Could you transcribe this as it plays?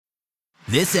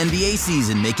This NBA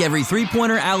season, make every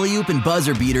three-pointer, alley-oop, and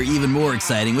buzzer beater even more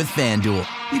exciting with FanDuel.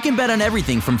 You can bet on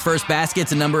everything from first basket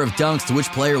to number of dunks to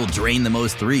which player will drain the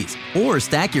most threes. Or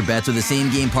stack your bets with a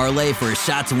same-game parlay for a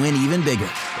shot to win even bigger.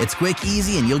 It's quick,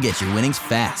 easy, and you'll get your winnings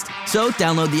fast. So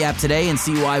download the app today and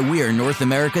see why we're North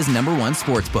America's #1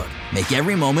 sportsbook. Make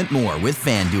every moment more with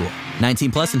FanDuel.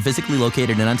 19 plus and physically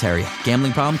located in Ontario.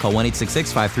 Gambling problem? Call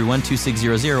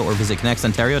 1-866-531-2600 or visit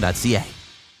connectsontario.ca.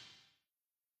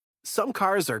 Some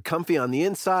cars are comfy on the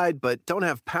inside, but don't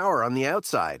have power on the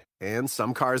outside. And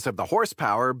some cars have the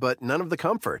horsepower, but none of the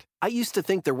comfort. I used to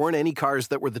think there weren't any cars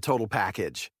that were the total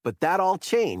package. But that all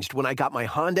changed when I got my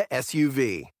Honda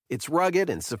SUV. It's rugged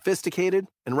and sophisticated.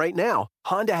 And right now,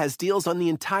 Honda has deals on the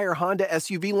entire Honda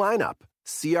SUV lineup.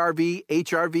 CR-V,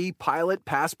 HR-V, Pilot,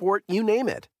 Passport, you name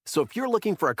it. So if you're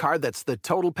looking for a car that's the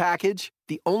total package,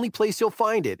 the only place you'll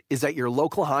find it is at your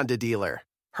local Honda dealer.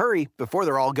 Hurry before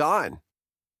they're all gone.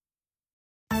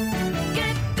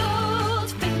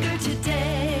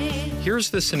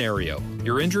 Here's the scenario.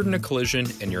 You're injured in a collision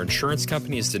and your insurance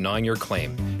company is denying your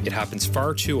claim. It happens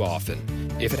far too often.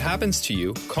 If it happens to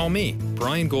you, call me,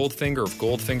 Brian Goldfinger of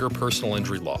Goldfinger Personal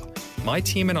Injury Law. My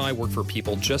team and I work for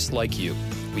people just like you.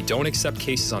 We don't accept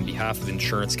cases on behalf of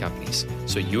insurance companies,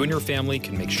 so you and your family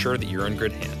can make sure that you're in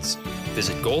good hands.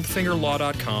 Visit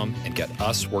goldfingerlaw.com and get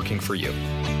us working for you.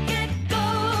 Get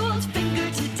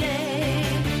Goldfinger today.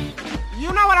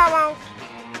 You know what I want?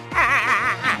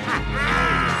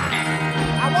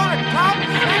 I want to talk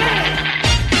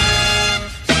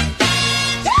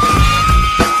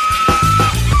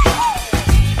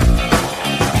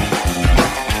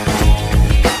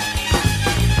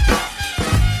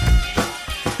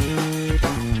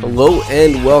Hello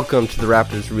and welcome to the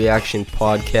Raptors Reaction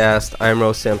Podcast. I'm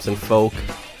Rose Sampson Folk,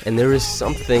 and there is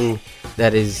something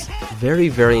that is very,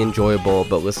 very enjoyable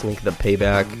about listening to the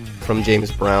payback from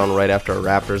James Brown right after a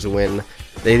Raptors win.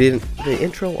 The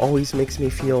intro always makes me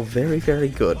feel very, very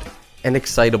good and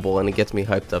excitable, and it gets me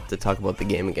hyped up to talk about the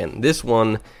game again. This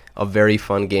one, a very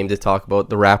fun game to talk about.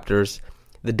 The Raptors,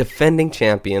 the defending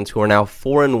champions, who are now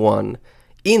 4-1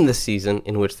 in the season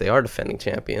in which they are defending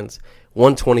champions,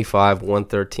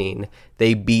 125-113.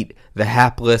 They beat the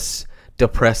hapless,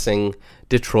 depressing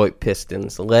Detroit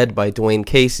Pistons, led by Dwayne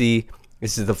Casey.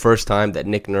 This is the first time that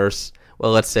Nick Nurse,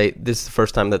 this is the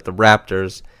first time that the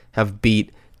Raptors have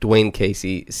beat Dwayne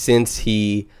Casey since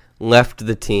he left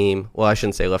the team. Well, I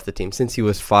shouldn't say left the team. Since he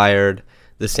was fired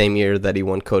the same year that he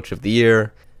won Coach of the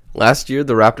Year. Last year,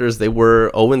 the Raptors, they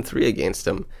were 0-3 against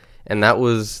him. And that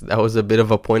was a bit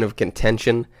of a point of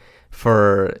contention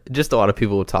for just a lot of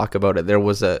people who talk about it. There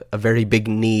was a very big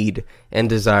need and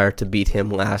desire to beat him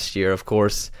last year. Of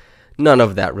course, none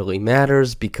of that really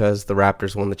matters because the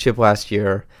Raptors won the chip last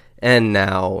year. And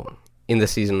now, in the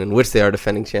season in which they are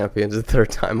defending champions, the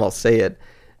third time I'll say it,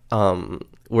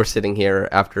 we're sitting here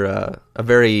after a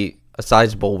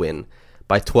sizable win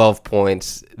by 12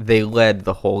 points. They led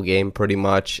the whole game pretty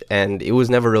much, and it was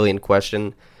never really in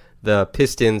question. The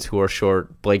Pistons, who are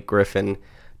short Blake Griffin,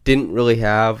 didn't really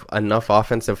have enough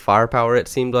offensive firepower, it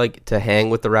seemed like, to hang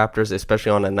with the Raptors,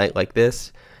 especially on a night like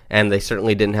this, and they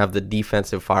certainly didn't have the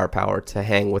defensive firepower to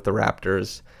hang with the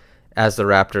Raptors as the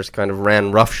Raptors kind of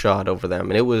ran roughshod over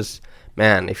them. And it was,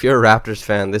 man, if you're a Raptors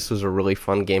fan, this was a really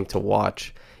fun game to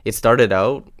watch. It started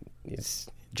out, it's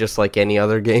just like any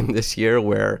other game this year,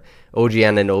 where OG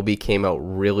Anunoby came out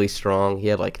really strong. He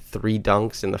had like 3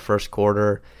 dunks in the first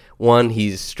quarter. One,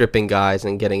 he's stripping guys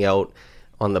and getting out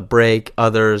on the break.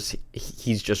 Others,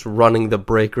 he's just running the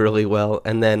break really well.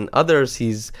 And then others,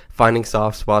 he's finding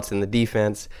soft spots in the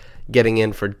defense, getting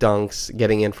in for dunks,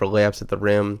 getting in for layups at the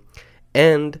rim.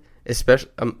 And especially,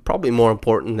 probably more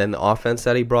important than the offense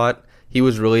that he brought, he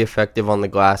was really effective on the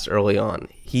glass early on.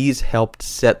 He's helped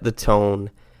set the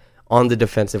tone on the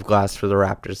defensive glass for the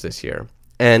Raptors this year.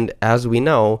 And as we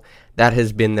know, that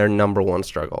has been their number one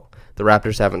struggle. The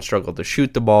Raptors haven't struggled to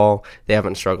shoot the ball. They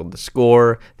haven't struggled to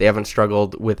score. They haven't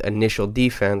struggled with initial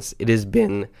defense. It has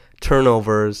been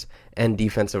turnovers and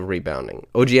defensive rebounding.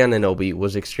 OG Anunoby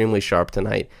was extremely sharp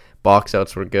tonight. Box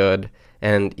outs were good,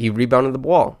 and he rebounded the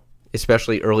ball,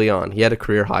 especially early on. He had a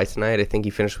career high tonight. I think he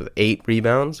finished with 8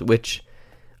 rebounds, which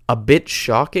a bit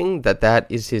shocking that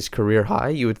is his career high.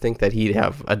 You would think that he'd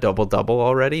have a double-double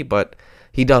already, but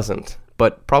he doesn't.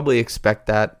 But probably expect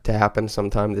that to happen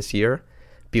sometime this year.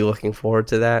 Be looking forward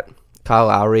to that. Kyle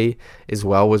Lowry as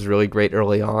well was really great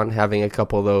early on, having a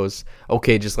couple of those,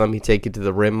 okay, just let me take it to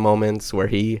the rim moments where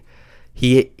he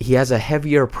has a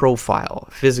heavier profile,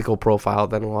 physical profile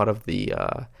than a lot of the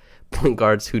point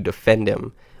guards who defend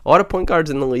him. A lot of point guards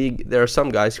in the league, there are some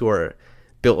guys who are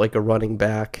built like a running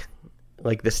back,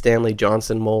 like the Stanley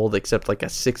Johnson mold, except like a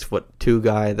 6'2"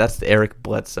 guy. That's the Eric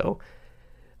Bledsoe.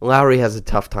 Lowry has a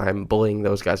tough time bullying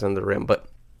those guys on the rim, but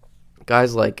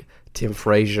guys like Tim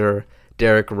Frazier,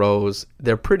 Derrick Rose,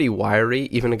 they're pretty wiry.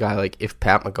 Even a guy like if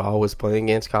Pat McGaw was playing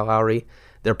against Kyle Lowry,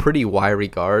 they're pretty wiry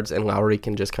guards, and Lowry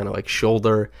can just kind of like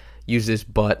shoulder, use his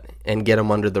butt, and get him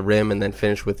under the rim and then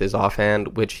finish with his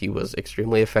offhand, which he was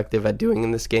extremely effective at doing in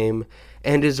this game,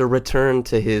 and is a return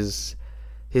to his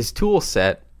tool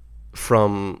set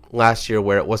from last year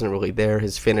where it wasn't really there.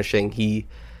 His finishing, he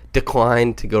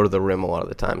declined to go to the rim a lot of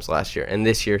the times last year, and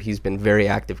this year he's been very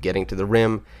active getting to the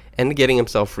rim and getting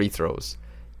himself free throws.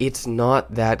 It's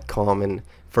not that common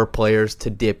for players to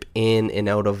dip in and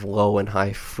out of low and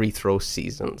high free throw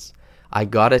seasons. I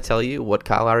gotta tell you, what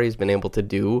Kyle Lowry has been able to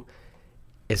do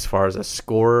as far as a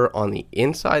scorer on the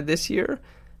inside this year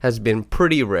has been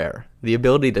pretty rare. The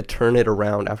ability to turn it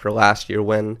around after last year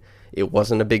when it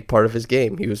wasn't a big part of his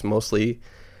game. He was mostly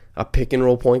a pick and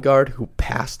roll point guard who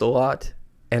passed a lot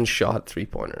and shot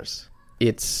three-pointers.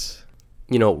 It's,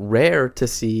 rare to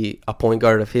see a point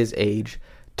guard of his age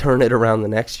turn it around the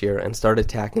next year and start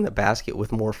attacking the basket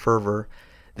with more fervor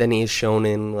than he has shown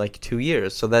in like 2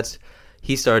 years. So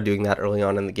he started doing that early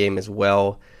on in the game as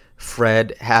well.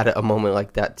 Fred had a moment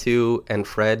like that too, and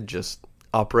Fred just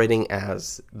operating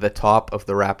as the top of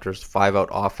the Raptors' 5-out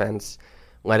offense,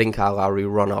 letting Kyle Lowry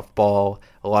run off ball,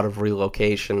 a lot of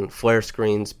relocation, flare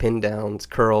screens, pin downs,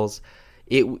 curls.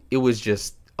 It was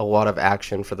just a lot of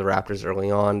action for the Raptors early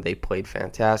on. They played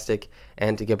fantastic.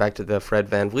 And to get back to the Fred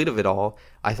VanVleet of it all,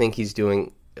 I think he's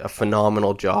doing a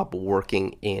phenomenal job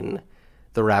working in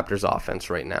the Raptors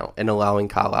offense right now and allowing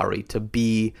Kyle Lowry to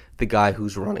be the guy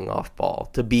who's running off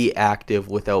ball, to be active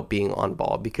without being on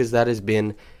ball, because that has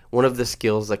been one of the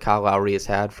skills that Kyle Lowry has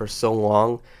had for so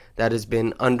long that has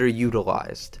been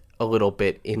underutilized a little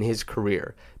bit in his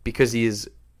career, because he is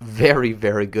very,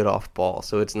 very good off ball.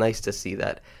 So it's nice to see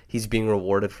that he's being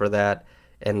rewarded for that.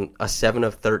 And a 7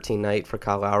 of 13 night for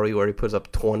Kyle Lowry, where he puts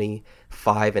up 20,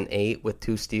 5 and 8 with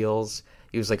 2 steals.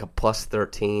 He was like a plus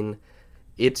 13.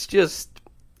 It's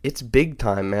big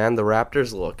time, man. The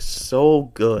Raptors look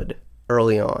so good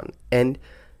early on. And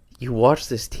you watch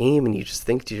this team and you just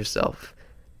think to yourself,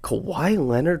 Kawhi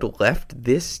Leonard left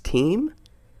this team?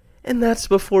 And that's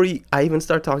before I even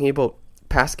start talking about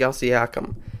Pascal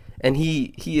Siakam. And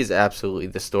he is absolutely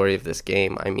the story of this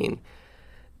game. I mean,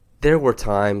 there were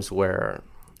times where,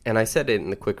 and I said it in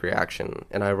the quick reaction,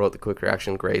 and I wrote the quick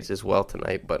reaction grades as well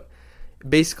tonight, but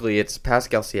basically it's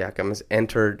Pascal Siakam has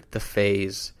entered the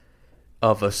phase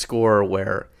of a scorer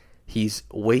where he's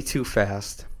way too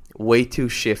fast, way too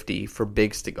shifty for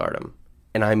bigs to guard him.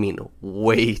 And I mean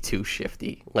way too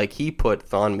shifty. Like, he put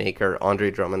Thon Maker, Andre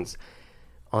Drummond,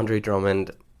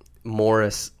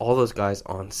 Morris, all those guys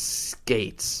on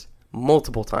skates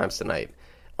multiple times tonight.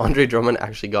 Andre Drummond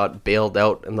actually got bailed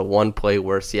out in the one play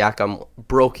where Siakam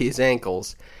broke his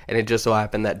ankles, and it just so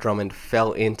happened that Drummond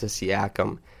fell into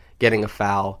Siakam, getting a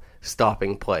foul,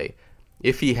 stopping play.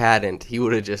 If he hadn't, he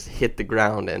would have just hit the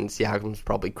ground, and Siakam's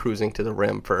probably cruising to the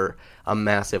rim for a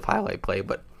massive highlight play.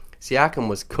 But Siakam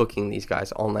was cooking these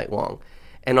guys all night long.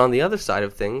 And on the other side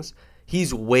of things,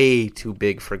 he's way too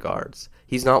big for guards.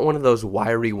 He's not one of those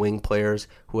wiry wing players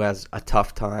who has a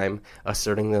tough time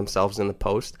asserting themselves in the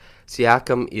post.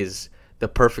 Siakam is the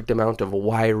perfect amount of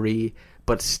wiry,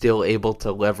 but still able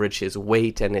to leverage his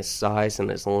weight and his size and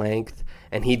his length,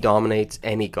 and he dominates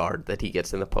any guard that he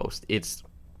gets in the post. It's,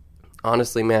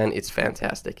 honestly, man, it's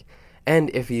fantastic. And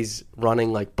if he's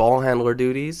running like ball handler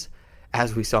duties,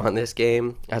 as we saw in this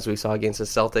game, as we saw against the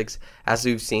Celtics, as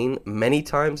we've seen many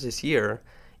times this year,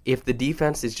 if the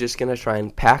defense is just going to try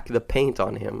and pack the paint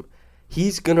on him,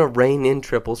 he's going to rain in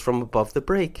triples from above the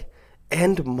break.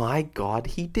 And my God,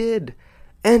 he did.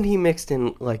 And he mixed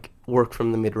in like work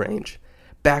from the mid-range,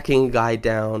 backing a guy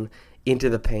down into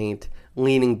the paint,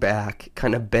 leaning back,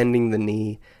 kind of bending the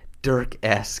knee,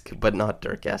 Dirk-esque, but not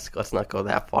Dirk-esque. Let's not go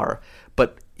that far.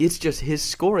 But it's just his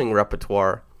scoring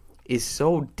repertoire is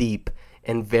so deep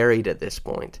and varied at this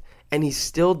point. And he's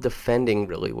still defending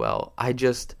really well.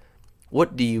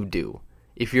 What do you do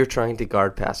if you're trying to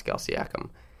guard Pascal Siakam?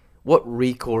 What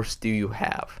recourse do you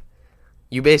have?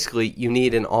 You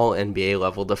need an all-NBA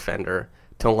level defender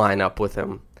to line up with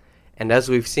him. And as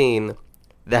we've seen,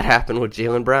 that happened with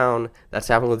Jaylen Brown, that's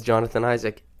happened with Jonathan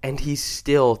Isaac, and he's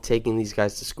still taking these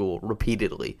guys to school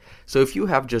repeatedly. So if you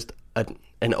have just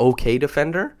an okay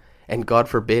defender, and God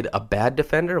forbid a bad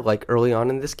defender, like early on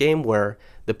in this game where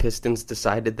the Pistons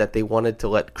decided that they wanted to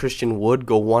let Christian Wood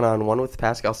go one-on-one with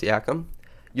Pascal Siakam,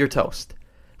 you're toast.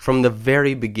 From the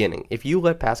very beginning, if you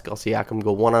let Pascal Siakam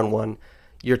go one-on-one,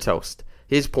 you're toast.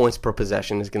 his points per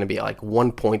possession is going to be like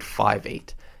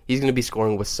 1.58. He's going to be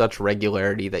scoring with such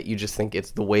regularity that you just think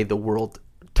it's the way the world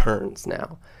turns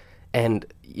now. And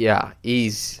yeah,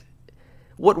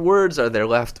 what words are there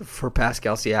left for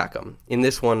Pascal Siakam? In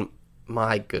this one,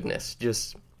 my goodness,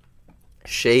 just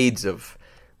shades of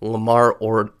Lamar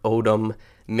Odom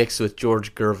mixed with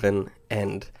George Gervin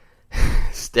and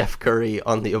Steph Curry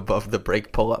on the above the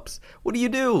break pull-ups. What do you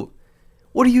do?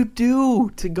 What do you do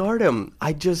to guard him?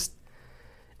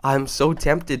 I'm so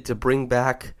tempted to bring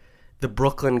back the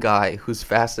Brooklyn guy whose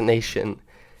fascination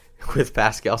with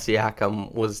Pascal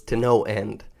Siakam was to no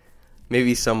end.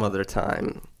 Maybe some other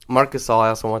time. Marc Gasol, I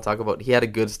also want to talk about. He had a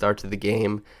good start to the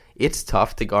game. It's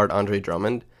tough to guard Andre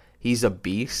Drummond. He's a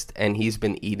beast, and he's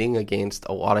been eating against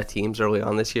a lot of teams early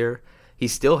on this year. He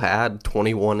still had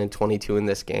 21 and 22 in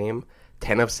this game,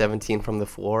 10 of 17 from the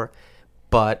floor,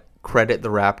 but credit the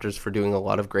Raptors for doing a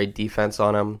lot of great defense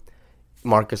on him.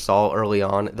 Marc Gasol early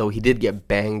on, though he did get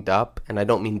banged up, and I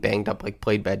don't mean banged up like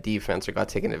played bad defense or got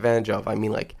taken advantage of. I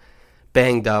mean like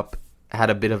banged up, had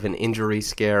a bit of an injury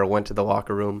scare, went to the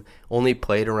locker room, only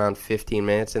played around 15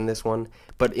 minutes in this one,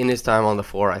 but in his time on the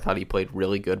floor, I thought he played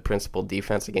really good principled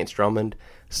defense against Drummond,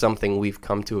 something we've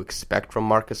come to expect from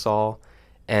Marc Gasol,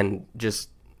 and just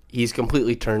he's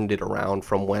completely turned it around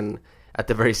from when, at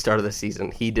the very start of the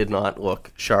season, he did not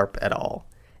look sharp at all.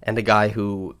 And a guy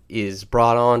who is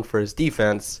brought on for his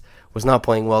defense was not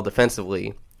playing well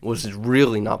defensively, was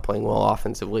really not playing well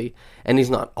offensively, and he's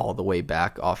not all the way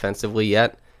back offensively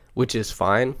yet, which is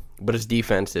fine, but his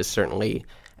defense is certainly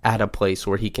at a place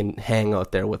where he can hang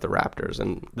out there with the Raptors,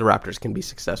 and the Raptors can be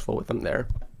successful with him there.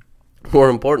 More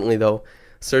importantly, though,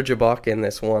 Serge Ibaka in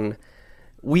this one,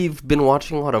 we've been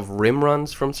watching a lot of rim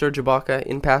runs from Serge Ibaka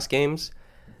in past games.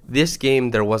 This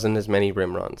game, there wasn't as many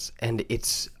rim runs, and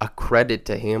it's a credit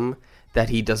to him that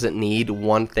he doesn't need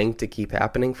one thing to keep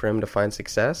happening for him to find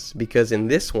success, because in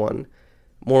this one,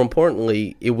 more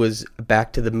importantly, it was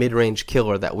back to the mid-range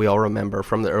killer that we all remember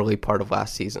from the early part of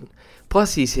last season.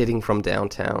 Plus, he's hitting from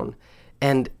downtown,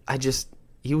 and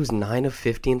he was 9 of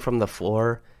 15 from the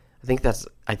floor. I think that's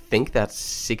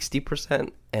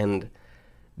 60%, and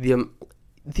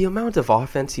the amount of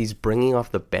offense he's bringing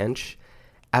off the bench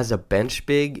as a bench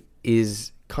big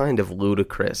is kind of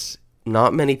ludicrous.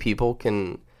 Not many people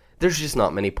there's just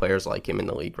not many players like him in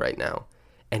the league right now,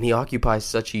 and he occupies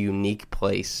such a unique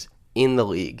place in the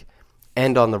league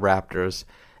and on the Raptors,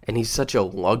 and he's such a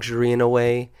luxury in a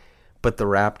way. But the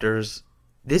Raptors,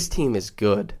 this team is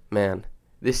good, man.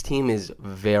 This team is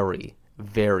very,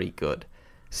 very good.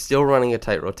 Still running a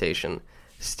tight rotation,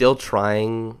 still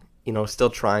trying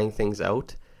things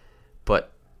out,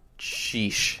 but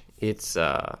sheesh,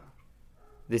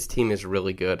 this team is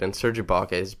really good, and Serge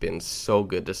Ibaka has been so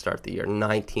good to start the year.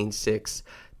 19-6,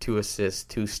 2 assists,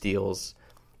 2 steals.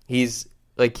 He's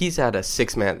at a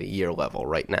 6-man of the year level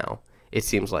right now. It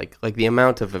seems like the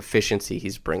amount of efficiency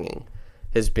he's bringing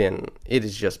has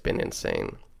just been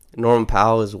insane. Norman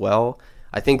Powell as well.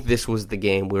 I think this was the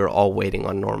game we were all waiting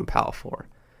on Norman Powell for.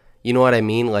 You know what I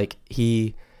mean?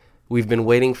 We've been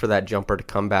waiting for that jumper to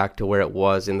come back to where it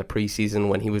was in the preseason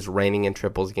when he was raining in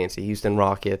triples against the Houston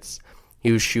Rockets.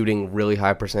 He was shooting really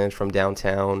high percentage from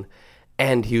downtown,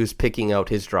 and he was picking out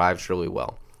his drives really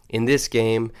well. In this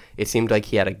game, it seemed like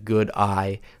he had a good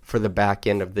eye for the back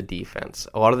end of the defense.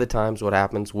 A lot of the times what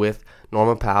happens with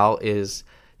Norman Powell is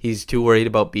he's too worried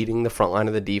about beating the front line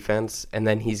of the defense, and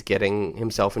then he's getting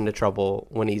himself into trouble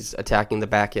when he's attacking the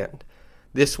back end.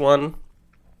 This one,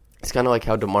 it's kind of like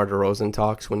how DeMar DeRozan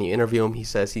talks. When you interview him, he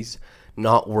says he's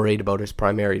not worried about his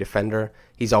primary defender.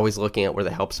 He's always looking at where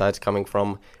the help side's coming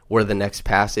from, where the next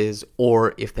pass is,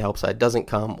 or if the help side doesn't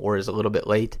come or is a little bit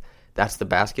late, that's the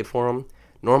basket for him.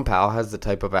 Norm Powell has the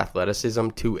type of athleticism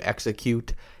to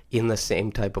execute in the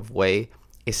same type of way,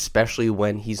 especially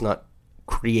when he's not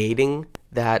creating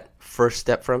that first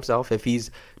step for himself. If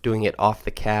he's doing it off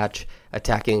the catch,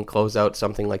 attacking and closeout,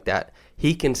 something like that,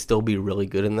 he can still be really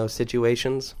good in those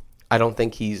situations. I don't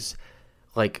think he's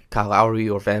like Kyle Lowry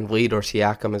or Van Vliet or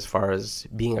Siakam as far as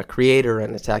being a creator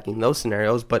and attacking those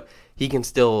scenarios, but he can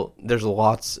still, there's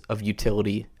lots of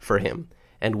utility for him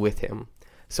and with him.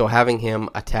 So having him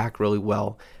attack really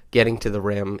well, getting to the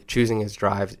rim, choosing his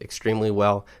drives extremely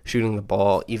well, shooting the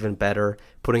ball even better,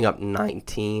 putting up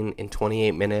 19 in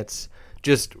 28 minutes,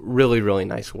 just really, really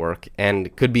nice work,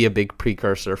 and could be a big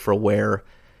precursor for where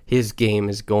his game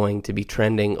is going to be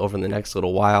trending over the next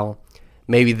little while.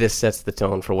 Maybe this sets the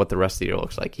tone for what the rest of the year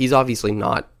looks like. He's obviously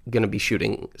not going to be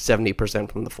shooting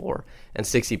 70% from the floor and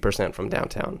 60% from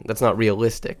downtown. That's not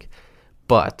realistic.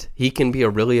 But he can be a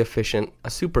really efficient, a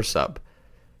super sub.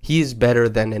 He is better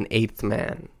than an eighth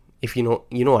man, if you know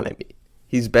what I mean.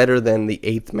 He's better than the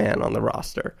 8th man on the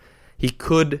roster. He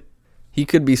could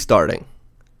be starting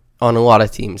on a lot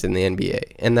of teams in the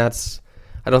NBA, and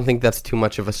I don't think that's too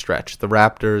much of a stretch. The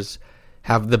Raptors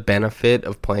have the benefit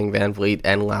of playing Van Vliet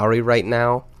and Lowry right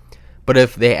now, but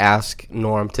if they ask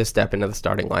Norm to step into the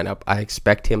starting lineup, I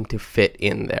expect him to fit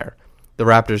in there. The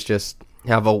Raptors just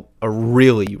have a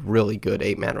really, really good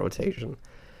 8-man rotation.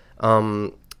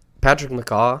 Patrick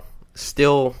McCaw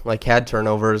still had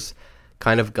turnovers,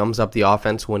 kind of gums up the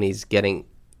offense when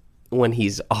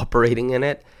he's operating in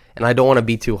it. And I don't want to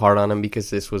be too hard on him because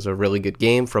this was a really good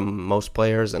game from most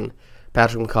players, and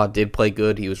Patrick McCaw did play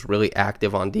good. He was really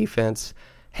active on defense,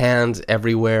 hands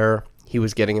everywhere. He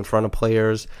was getting in front of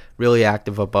players, really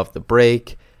active above the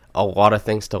break, a lot of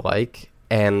things to like,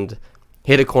 and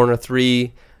hit a corner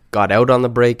 3, got out on the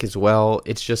break as well.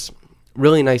 It's just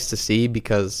really nice to see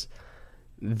because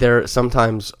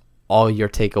sometimes all your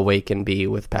takeaway can be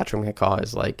with Patrick McCaw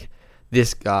is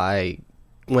this guy,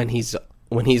 when he's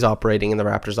operating in the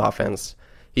Raptors offense,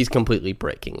 he's completely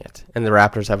breaking it. And the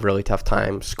Raptors have really tough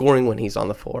time scoring when he's on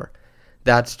the floor.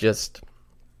 That's just,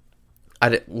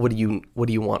 what do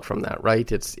you want from that,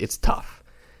 right? It's tough.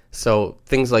 So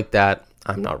things like that,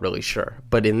 I'm not really sure.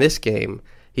 But in this game,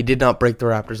 he did not break the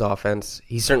Raptors offense.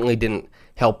 He certainly didn't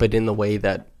help it in the way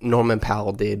that Norman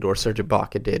Powell did or Serge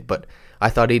Ibaka did, but I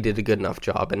thought he did a good enough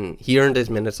job, and he earned his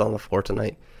minutes on the floor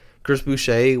tonight. Chris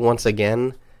Boucher, once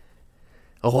again,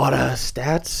 a lot of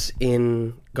stats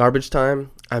in garbage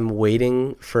time. I'm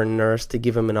waiting for Nurse to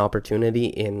give him an opportunity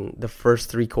in the first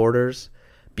 3 quarters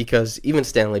because even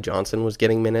Stanley Johnson was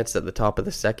getting minutes at the top of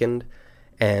the second,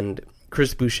 and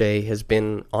Chris Boucher has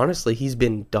been, honestly, he's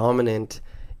been dominant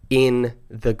in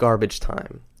the garbage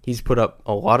time. He's put up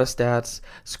a lot of stats,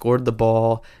 scored the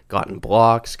ball, gotten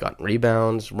blocks, gotten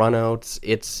rebounds, runouts.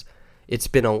 It's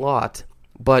been a lot,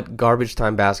 but garbage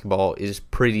time basketball is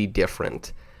pretty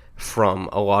different from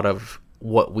a lot of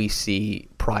what we see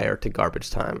prior to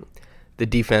garbage time. The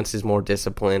defense is more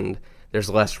disciplined. There's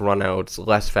less runouts,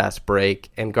 less fast break,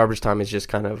 and garbage time is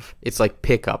just it's like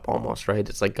pickup almost, right?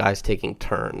 It's like guys taking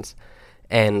turns.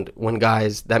 And when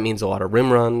guys, that means a lot of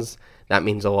rim runs, that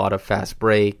means a lot of fast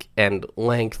break and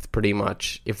length pretty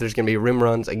much. If there's going to be rim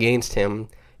runs against him,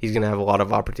 he's going to have a lot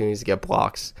of opportunities to get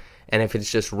blocks. And if it's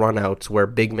just runouts where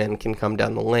big men can come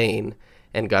down the lane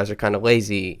and guys are kind of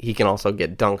lazy, he can also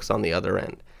get dunks on the other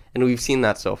end. And we've seen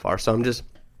that so far. So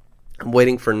I'm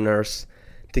waiting for Nurse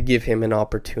to give him an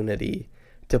opportunity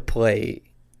to play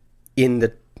in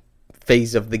the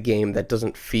phase of the game that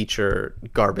doesn't feature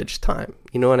garbage time.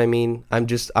 You know what I mean?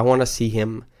 I want to see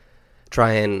him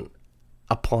try and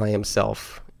apply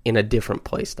himself in a different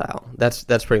play style. That's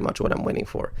pretty much what I'm waiting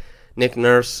for. Nick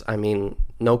Nurse,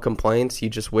 no complaints. You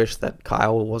just wish that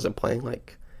Kyle wasn't playing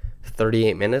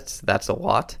 38 minutes. That's a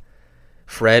lot.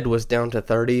 Fred was down to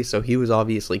 30, so he was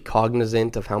obviously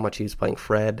cognizant of how much he was playing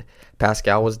Fred.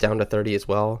 Pascal was down to 30 as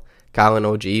well. Kyle and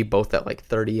OG both at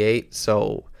 38,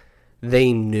 so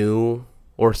he knew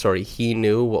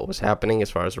what was happening as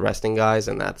far as resting guys,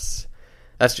 and that's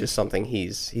just something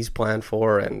he's planned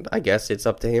for, and I guess it's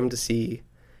up to him to see.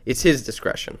 It's his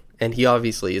discretion, and he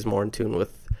obviously is more in tune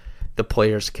with the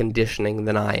players' conditioning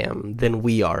than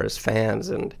we are as fans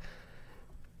and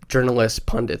journalists,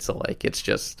 pundits alike. It's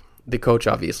just the coach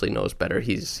obviously knows better.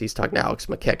 He's talking to Alex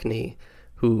McKechnie,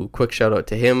 who, quick shout out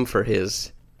to him for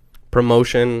his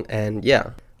promotion, and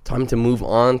yeah, time to move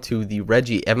on to the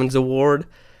Reggie Evans Award,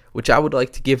 which I would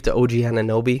like to give to OG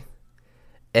Anunoby,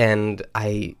 and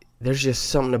there's just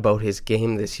something about his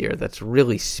game this year that's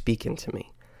really speaking to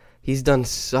me. He's done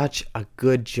such a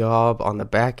good job on the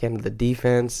back end of the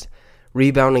defense,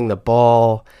 rebounding the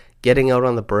ball, getting out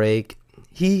on the break.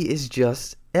 He is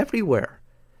just everywhere.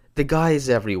 The guy is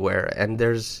everywhere, and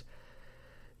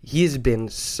he has been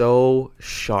so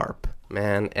sharp,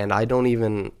 man, and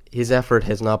his effort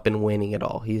has not been waning at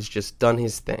all. He's just done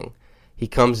his thing. He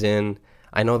comes in.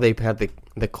 I know they've had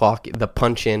the clock, the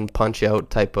punch in, punch out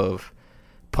type of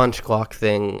punch clock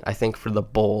thing, I think, for the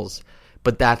Bulls,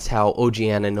 but that's how OG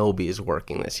Anunoby is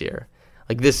working this year.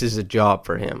 This is a job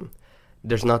for him.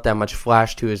 There's not that much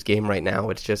flash to his game right now.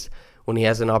 It's just when he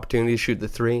has an opportunity to shoot the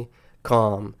 3,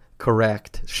 calm,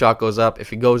 correct, shot goes up.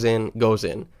 If it goes in,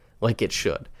 like it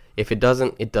should. If it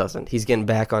doesn't, it doesn't. He's getting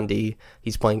back on D.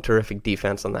 He's playing terrific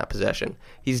defense on that possession.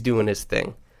 He's doing his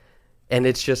thing. And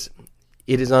it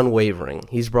is unwavering.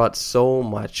 He's brought so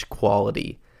much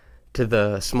quality to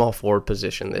the small forward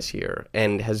position this year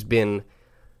and has been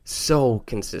so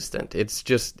consistent.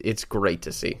 It's great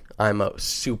to see. I'm a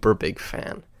super big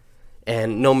fan.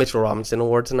 And no Mitchell Robinson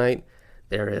award tonight.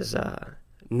 There is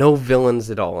no villains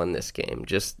at all in this game.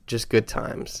 Just good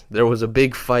times. There was a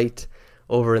big fight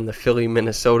over in the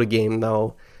Philly-Minnesota game,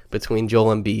 though, between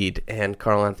Joel Embiid and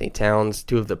Karl-Anthony Towns,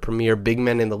 two of the premier big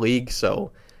men in the league.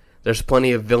 So there's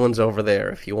plenty of villains over there.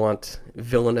 If you want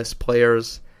villainous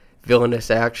players,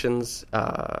 villainous actions,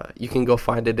 you can go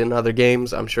find it in other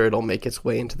games. I'm sure it'll make its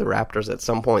way into the Raptors at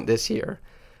some point this year.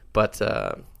 But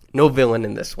no villain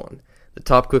in this one. The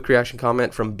top quick reaction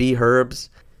comment from B. Herbs.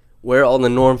 Where are all the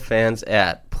Norm fans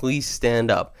at? Please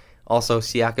stand up. Also,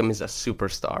 Siakam is a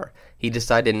superstar. He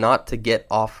decided not to get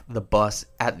off the bus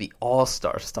at the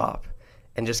All-Star stop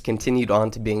and just continued on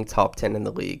to being top 10 in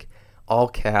the league. All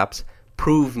caps,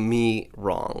 prove me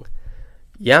wrong.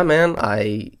 Yeah, man,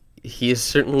 he has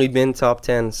certainly been top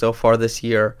 10 so far this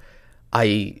year.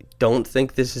 I don't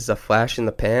think this is a flash in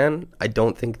the pan. I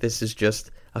don't think this is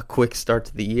just a quick start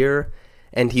to the year.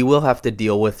 And he will have to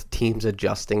deal with teams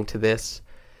adjusting to this.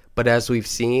 But as we've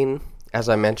seen, as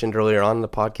I mentioned earlier on in the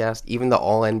podcast, even the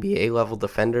all-NBA level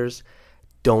defenders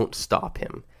don't stop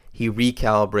him. He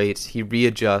recalibrates, he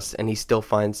readjusts, and he still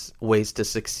finds ways to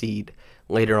succeed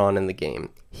later on in the game.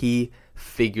 He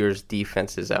figures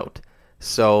defenses out.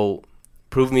 So,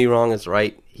 prove me wrong is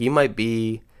right. He might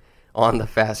be on the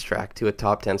fast track to a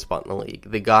top 10 spot in the league.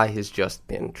 The guy has just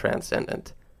been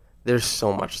transcendent. There's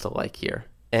so much to like here.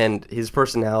 And his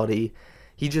personality,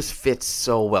 he just fits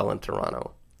so well in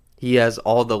Toronto. He has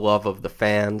all the love of the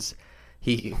fans.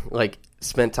 He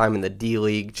spent time in the G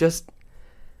League,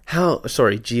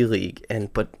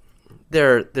 but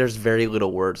there's very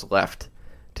little words left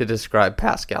to describe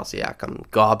Pascal Siakam.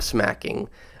 Gobsmacking,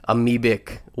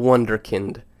 amoebic,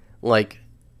 wonderkind,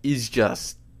 he's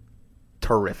just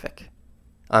terrific.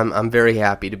 I'm very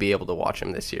happy to be able to watch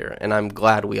him this year, and I'm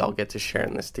glad we all get to share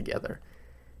in this together.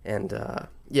 And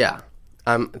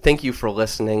thank you for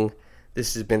listening.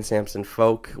 This has been Samson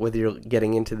Folk. Whether you're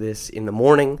getting into this in the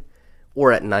morning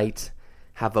or at night,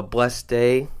 have a blessed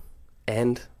day,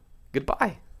 and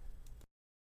goodbye.